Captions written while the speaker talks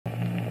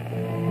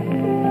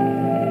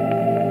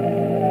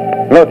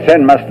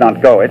Lotsen must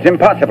not go. It's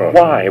impossible.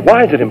 Why?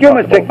 Why is it impossible?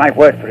 You must take my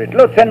word for it.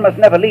 Lotsen must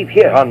never leave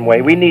here.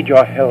 Conway, we need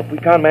your help. We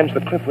can't manage the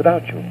cliff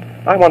without you.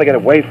 I want to get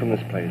away from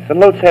this place. And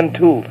Lotsen,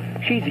 too.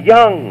 She's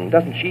young.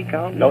 Doesn't she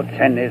count?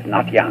 Lotsen is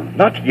not young.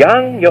 Not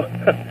young?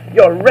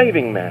 You're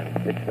raving, man.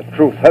 It's the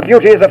truth. Her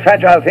beauty is a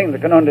fragile thing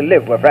that can only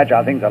live where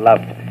fragile things are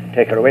loved.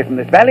 Take her away from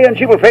this valley and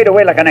she will fade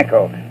away like an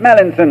echo.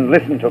 Mallinson,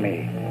 listen to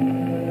me.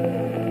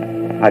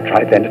 I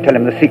tried then to tell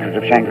him the secret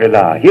of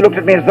Shangri-La. He looked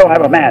at me as though I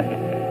were mad.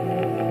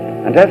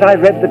 And as I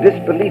read the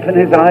disbelief in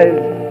his eyes,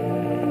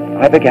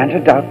 I began to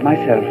doubt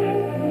myself.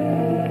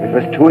 It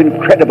was too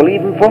incredible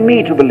even for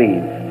me to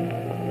believe.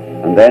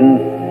 And then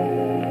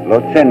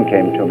Lotsen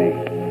came to me.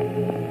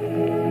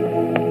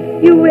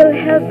 You will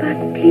help us,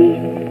 please.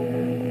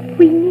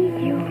 We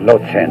need you.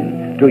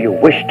 Lotsen, do you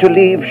wish to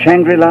leave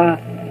Shangri-La?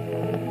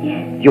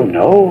 Yes. You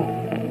know?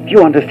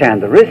 You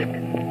understand the risk?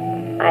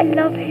 I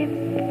love him.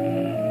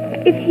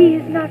 If he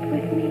is not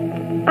with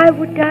me, I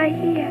would die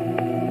here.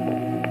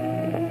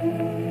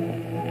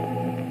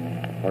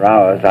 For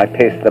hours I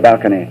paced the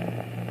balcony.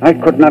 I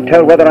could not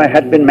tell whether I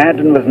had been mad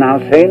and was now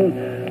sane,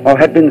 or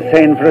had been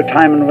sane for a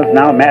time and was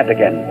now mad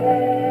again.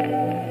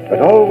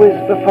 But always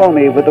before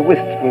me were the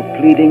wistful,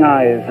 pleading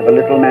eyes of a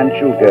little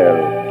Manchu girl.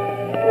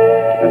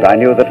 And I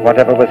knew that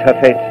whatever was her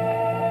fate,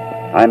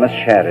 I must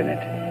share in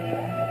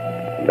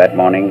it. That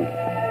morning,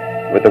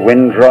 with the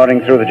wind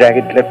roaring through the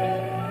jagged cliffs,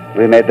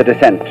 we made the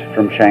descent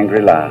from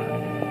Shangri-La.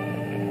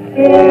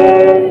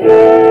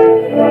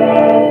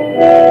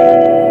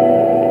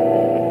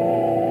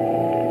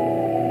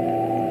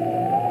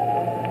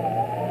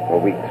 For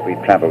weeks we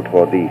traveled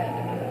toward the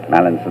east,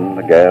 Mallinson,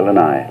 the girl, and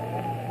I.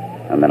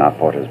 And then our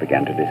porters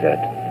began to desert.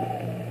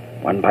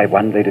 One by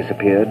one they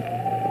disappeared,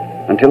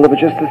 until there were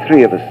just the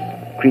three of us,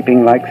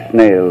 creeping like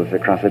snails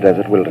across a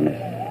desert wilderness.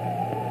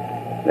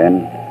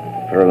 Then,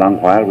 for a long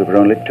while, we were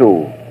only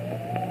two.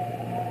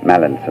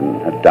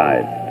 Mallinson had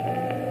died.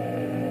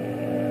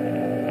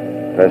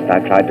 First I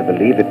tried to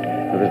believe it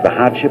was the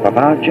hardship of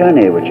our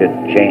journey which had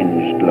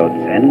changed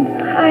Lotsen.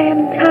 I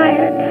am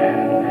tired.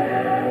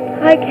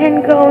 I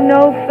can go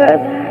no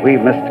further. We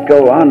must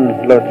go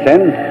on,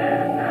 Lotsen.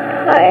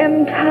 I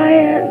am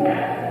tired.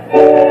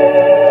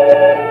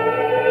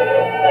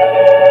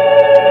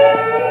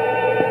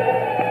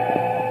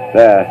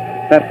 There,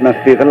 that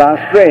must be the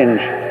last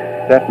range.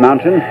 That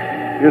mountain.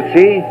 You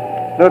see,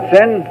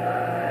 Lotsen?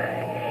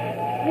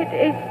 It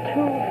is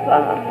too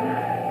far.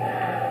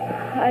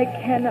 I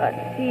cannot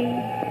see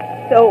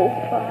so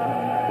far.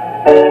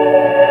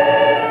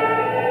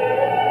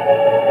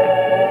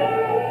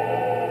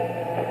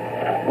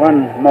 One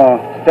more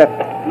step,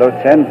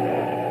 Lotsen.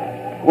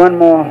 One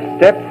more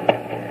step.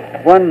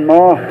 One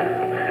more.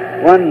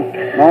 One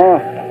more.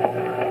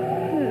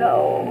 No.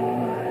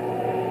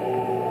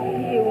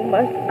 You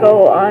must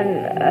go on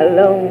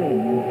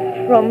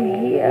alone from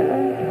here.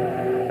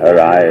 Her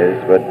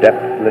eyes were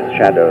depthless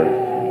shadows,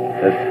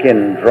 her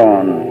skin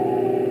drawn,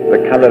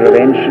 the color of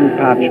ancient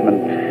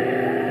parchment.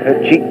 Her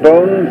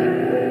cheekbones.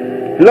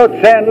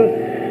 Lotsen!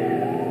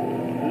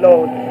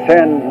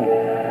 Lotsen!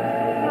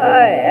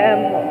 I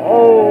am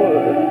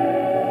old.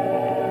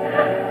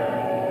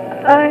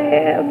 I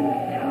am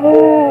so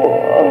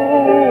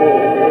old.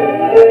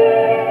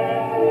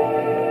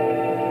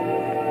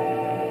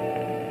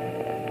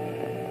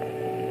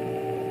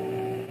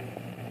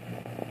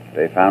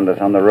 They found us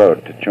on the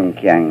road to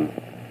Chungkiang,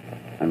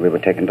 and we were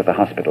taken to the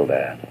hospital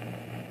there.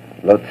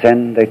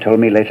 Lotsen, they told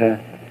me later,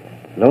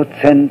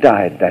 Lotsen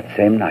died that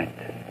same night.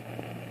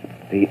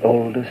 The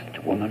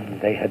oldest woman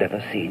they had ever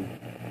seen.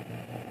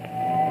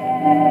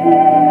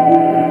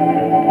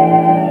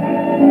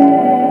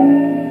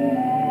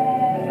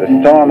 The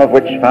storm of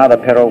which Father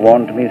Perrault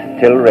warned me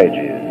still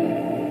rages.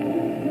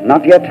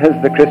 Not yet has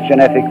the Christian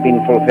ethic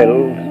been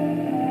fulfilled,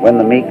 when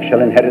the meek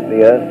shall inherit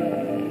the earth.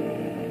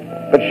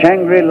 But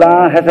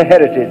Shangri-La has a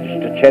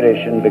heritage to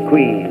cherish and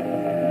bequeath,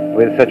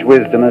 with such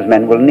wisdom as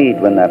men will need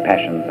when their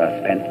passions are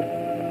spent.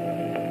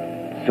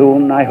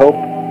 Soon, I hope,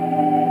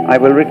 I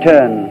will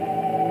return.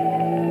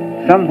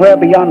 Somewhere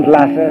beyond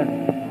Lhasa,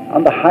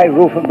 on the high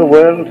roof of the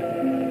world,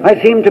 I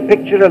seem to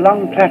picture a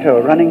long plateau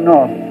running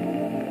north,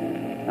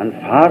 and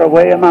far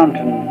away a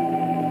mountain,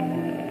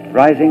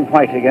 rising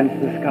white against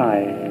the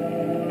sky.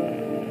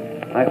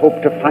 I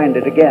hope to find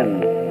it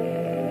again,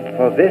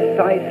 for this,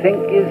 I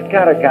think, is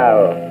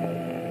Karakal,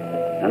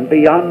 and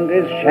beyond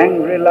is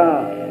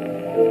Shangri-La,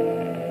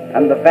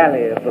 and the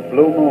Valley of the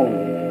Blue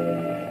Moon.